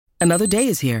Another day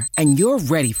is here, and you're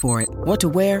ready for it. What to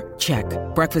wear? Check.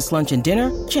 Breakfast, lunch, and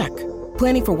dinner? Check.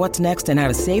 Planning for what's next and how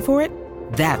to save for it?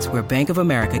 That's where Bank of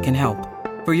America can help.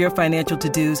 For your financial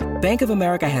to-dos, Bank of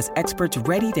America has experts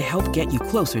ready to help get you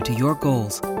closer to your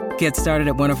goals. Get started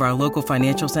at one of our local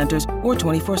financial centers or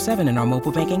 24/7 in our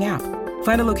mobile banking app.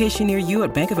 Find a location near you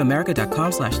at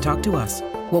bankofamerica.com/talktous.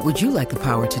 What would you like the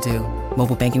power to do?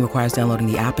 Mobile banking requires downloading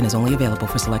the app and is only available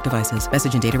for select devices.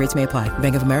 Message and data rates may apply.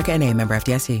 Bank of America N.A., member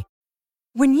FDIC.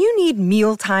 When you need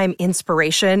mealtime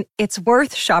inspiration, it's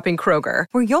worth shopping Kroger,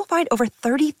 where you'll find over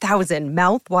 30,000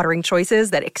 mouth-watering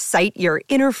choices that excite your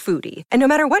inner foodie. And no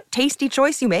matter what tasty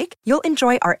choice you make, you'll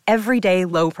enjoy our everyday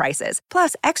low prices,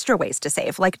 plus extra ways to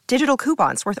save, like digital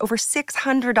coupons worth over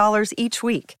 $600 each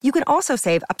week. You can also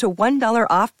save up to $1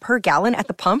 off per gallon at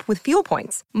the pump with fuel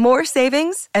points. More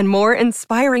savings and more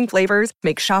inspiring flavors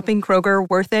make shopping Kroger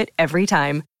worth it every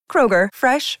time. Kroger,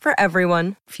 fresh for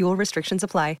everyone. Fuel restrictions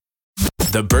apply.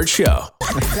 The Burt Show.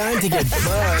 Time to get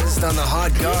buzzed on the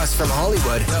hot goss from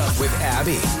Hollywood with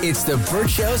Abby. It's the Burt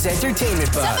Show's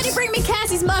entertainment buzz. Somebody bring me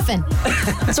Cassie's muffin.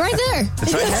 It's right there.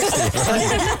 It's right next to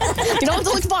you. You don't have to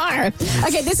look far.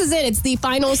 Okay, this is it. It's the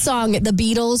final song the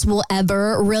Beatles will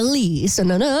ever release.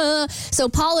 So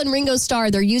Paul and Ringo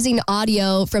Starr, they're using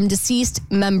audio from deceased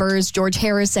members George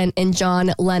Harrison and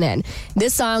John Lennon.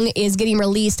 This song is getting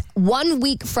released 1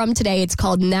 week from today. It's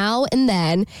called Now and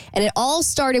Then, and it all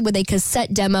started with a cassette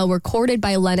demo recorded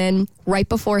by Lennon right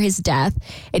before his death.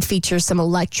 It features some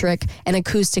electric and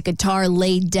acoustic guitar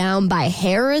laid down by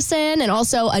Harrison, and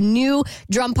also a new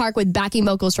drum part with backing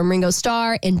vocals from Ringo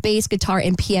Starr and bass guitar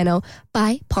and piano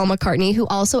by Paul McCartney, who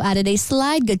also added a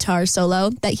slide guitar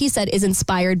solo that he said is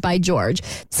inspired by George.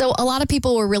 So a lot of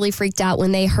people were really freaked out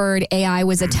when they heard AI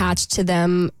was attached to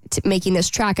them making this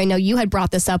track. I know you had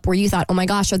brought this up where you thought, oh my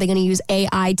gosh, are they going to use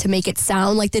AI to make it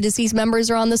sound like the deceased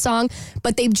members are on the song?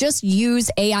 But they've just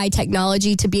used AI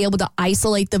technology to be able to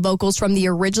isolate the vocals from the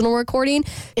original recording.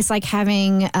 It's like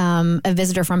having a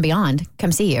visitor from beyond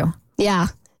come see you. Yeah.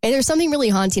 And there's something really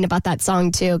haunting about that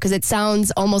song, too, because it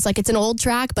sounds almost like it's an old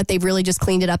track, but they've really just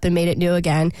cleaned it up and made it new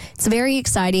again. It's very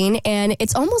exciting, and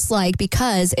it's almost like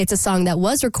because it's a song that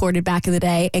was recorded back in the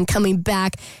day and coming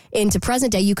back into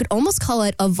present day, you could almost call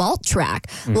it a vault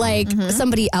track. Like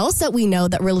somebody else that we know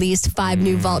that released 5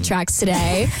 new vault tracks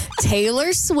today,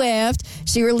 Taylor Swift.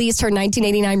 She released her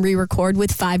 1989 re-record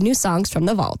with 5 new songs from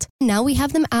the vault. Now we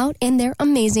have them out, and they're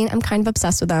amazing. I'm kind of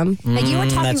obsessed with them. Like you were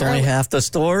talking That's only half the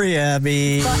story,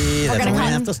 Abby. That's only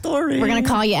half the story. We're going to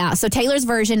call you out. So Taylor's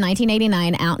version,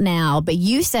 1989, out now, but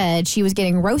you said she was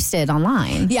getting roasted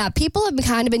online. Yeah, people have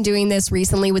kind of been doing this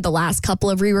recently with the last couple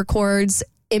of re-records.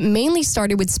 It mainly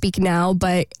started with Speak Now,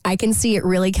 but I can see it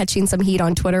really catching some heat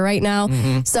on Twitter right now.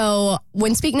 So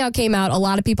when Speak Now came out, a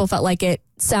lot of people felt like it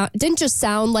didn't just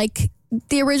sound like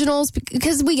the originals,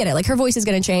 because we get it, like her voice is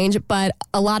going to change, but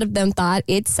a lot of them thought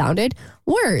it sounded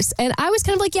worse. And I was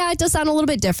kind of like, yeah, it does sound a little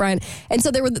bit different. And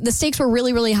so the stakes were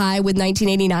really, really high with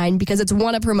 1989 because it's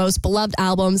one of her most beloved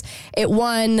albums. It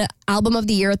won Album of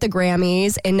the Year at the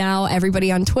Grammys. And now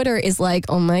everybody on Twitter is like,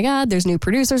 oh my God, there's new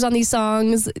producers on these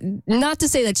songs. Not to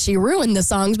say that she ruined the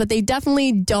songs, but they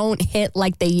definitely don't hit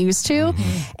like they used to.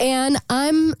 And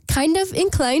I'm kind of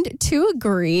inclined to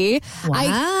agree. Wow.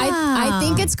 I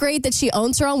think it's great that she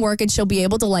owns her own work and she'll be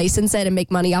able to license it and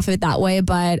make money off of it that way.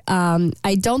 But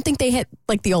I don't think they hit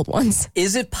like the old ones.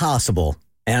 Is it possible,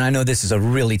 and I know this is a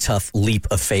really tough leap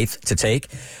of faith to take,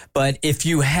 but if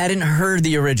you hadn't heard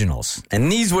the originals, and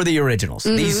these were the originals,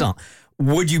 these songs,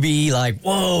 would you be like,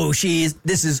 whoa,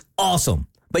 this is awesome?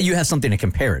 But you have something to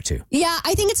compare it to. Yeah,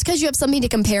 I think it's because you have something to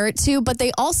compare it to, but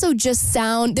they also just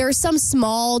there are some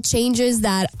small changes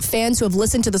that fans who have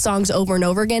listened to the songs over and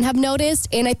over again have noticed.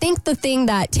 And I think the thing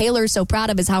that Taylor's so proud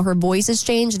of is how her voice has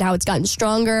changed and how it's gotten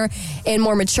stronger and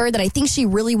more mature, that I think she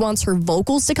really wants her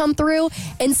vocals to come through.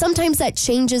 And sometimes that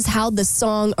changes how the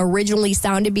song originally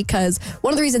sounded, because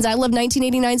one of the reasons I love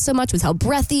 1989 so much was how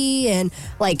breathy and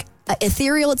like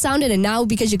ethereal it sounded, and now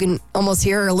because you can almost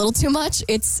hear her a little too much,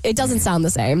 it doesn't sound the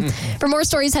same. For more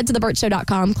stories, head to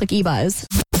thebirdshow.com, click eBuzz.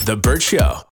 The Burt Show.